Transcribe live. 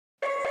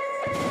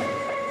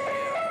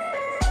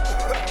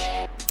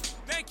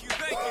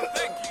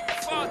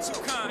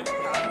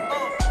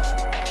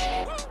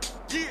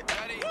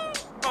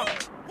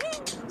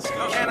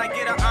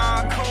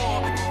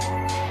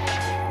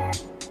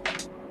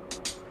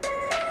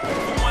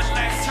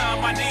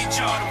I need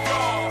y'all to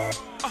roll.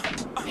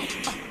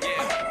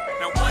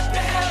 Now what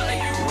the hell are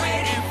you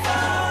waiting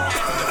for?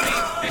 To me,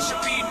 there should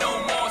be no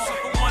more. So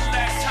for one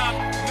last time,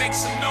 make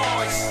some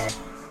noise.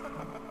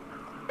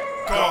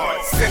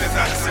 God, sinners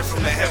out sent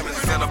from the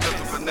heavens, and a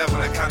mental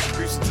benevolent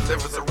contribution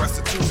delivers a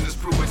restitution is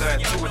proven the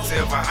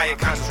intuitive, a higher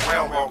conscious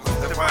realm walkers.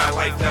 Divine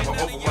life never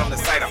overwhelmed the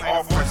sight of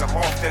offerings. I'm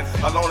often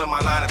alone in my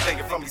line of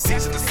thinking from me,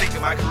 ceasing to seek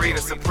my creator,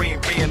 supreme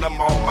being,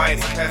 I'm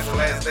almighty. Past the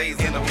last days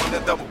in the one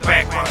to double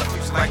back, my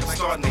future like I'm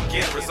starting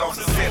again. Results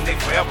of sin, they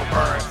forever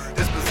burn.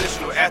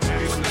 Dispositional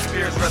attributes and the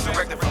spirits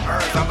resurrected from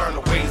urns. I learned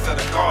the ways of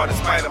the God in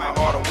spite of my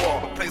art of war.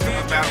 But place of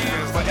the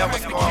battlefields forever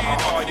scar my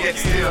heart, yet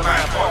still I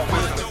am all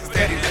wisdom.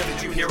 Steady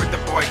lifted, you hear it, the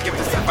boy, give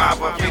the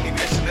survivor of any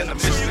mission, and the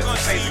mission is to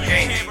change the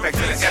game. Back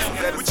to the essence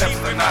that is steps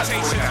are not doing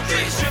it.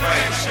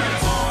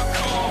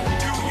 Encore,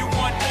 do you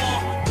want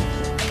more?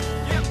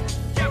 Yep.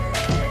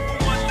 For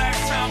one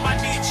last time, I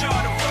need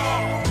y'all to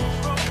roll.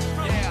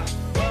 Yeah.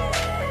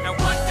 Now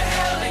what the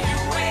hell are you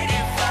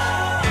waiting for?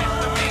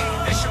 For me,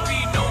 there should be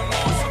no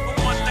more. So for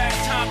one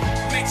last time,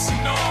 make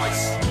some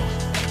noise.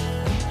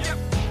 Yep.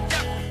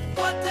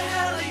 What the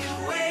hell are you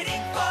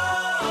waiting for?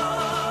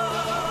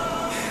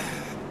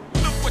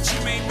 Look what you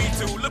made me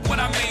do. Look what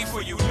I made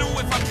for you. Knew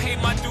if I pay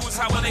my dues,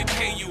 how will they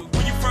pay you?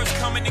 When you first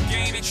come in the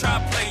game, they try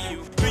to play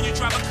you. Then you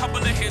drive a couple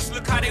of hits,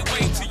 look how they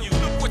wait to you.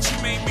 Look what you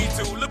made me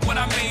do, look what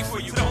I made for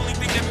you. The only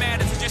thing that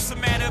matters is just a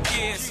matter of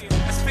years.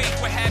 As fate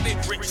would have it,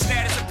 rich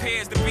status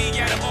appears to be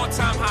at an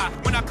all-time high.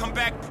 When I come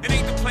back, it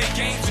ain't to play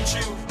games with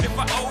you. If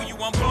I owe you,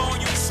 I'm blowing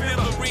you to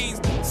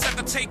smithereens.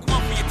 Sucker, take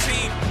one for your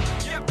team.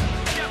 Yep.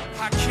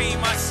 I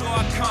came, I saw,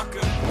 I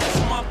conquered.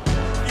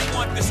 You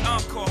want this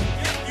encore,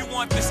 you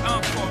want this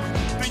encore.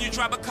 Then you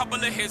drop a couple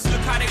of hits,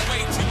 look how they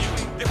wait to you.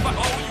 If I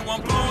owe you,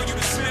 I'm blowing you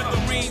to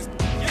smithereens.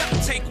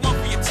 Take one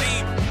for your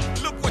team.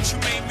 Look what you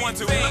made me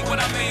do. Look what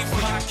I made for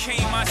you. I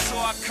came, I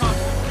saw, I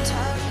conquered.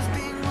 Tired of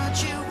being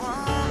what you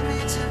want me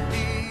to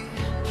be.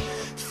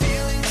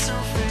 Feeling so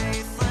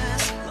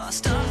faithless,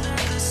 lost under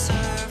the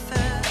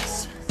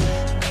surface.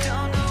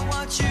 Don't know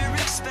what you're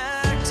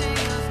expecting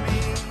of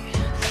me.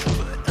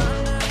 Put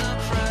under the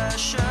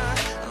pressure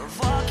of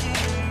walking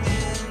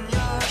in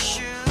your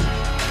shoes.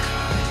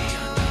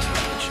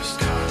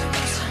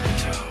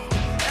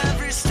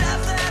 Every step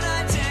that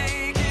I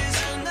take is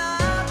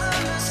another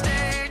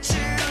mistake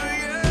to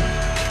you.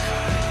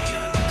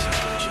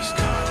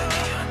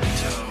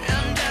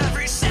 And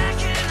every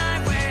second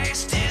I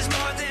waste is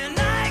more than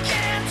I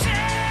can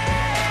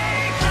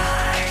take.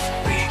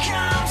 I've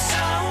become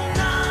so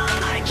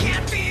numb, I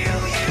can't feel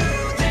you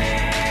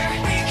there.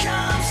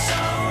 Become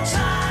so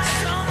tired,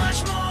 so much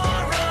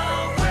more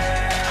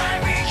aware. I'm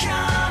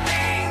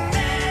becoming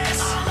this.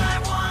 All I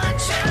want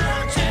to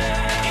do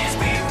is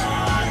be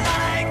more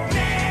like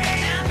me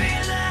and be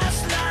less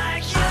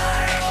like you.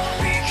 I've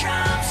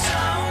become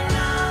so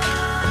numb.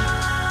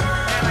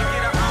 Can I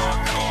get an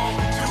encore?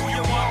 Do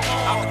you want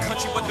more? Out the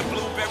country, but the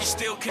blueberries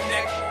still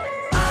connect.